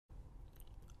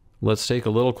Let's take a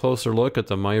little closer look at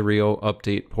the myRIO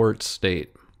update port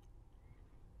state.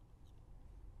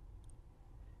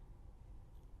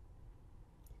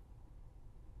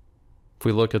 If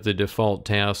we look at the default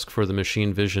task for the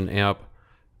Machine Vision app,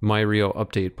 myRIO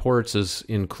update ports is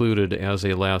included as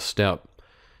a last step.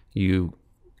 You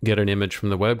get an image from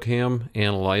the webcam,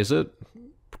 analyze it,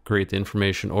 create the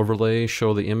information overlay,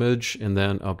 show the image, and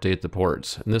then update the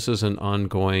ports. And this is an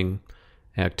ongoing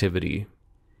activity.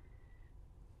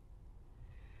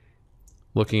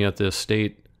 Looking at this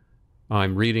state,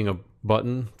 I'm reading a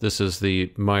button. This is the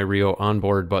myRIO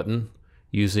onboard button,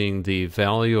 using the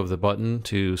value of the button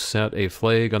to set a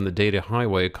flag on the data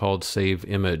highway called Save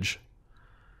Image.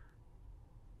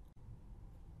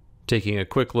 Taking a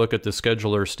quick look at the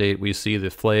scheduler state, we see the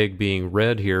flag being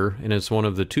red here, and it's one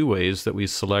of the two ways that we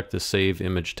select the Save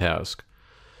Image task.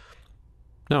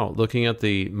 Now, looking at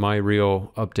the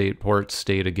myRIO update port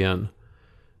state again,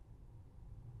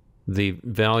 the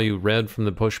value red from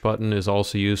the push button is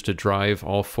also used to drive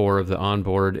all 4 of the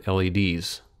onboard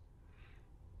LEDs.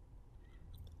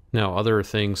 Now, other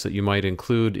things that you might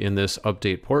include in this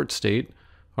update port state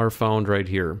are found right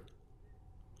here.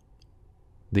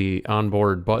 The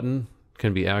onboard button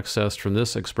can be accessed from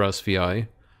this ExpressVI,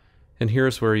 and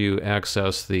here's where you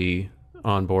access the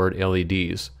onboard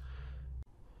LEDs.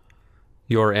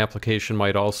 Your application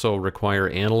might also require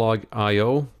analog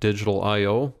I/O, digital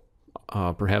I/O,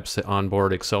 perhaps the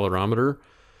onboard accelerometer,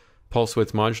 pulse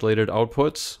width modulated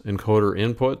outputs, encoder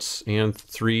inputs, and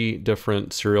 3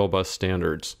 different serial bus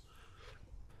standards.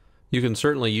 You can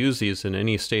certainly use these in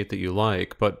any state that you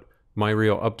like, but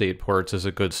myRIO update ports is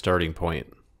a good starting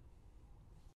point.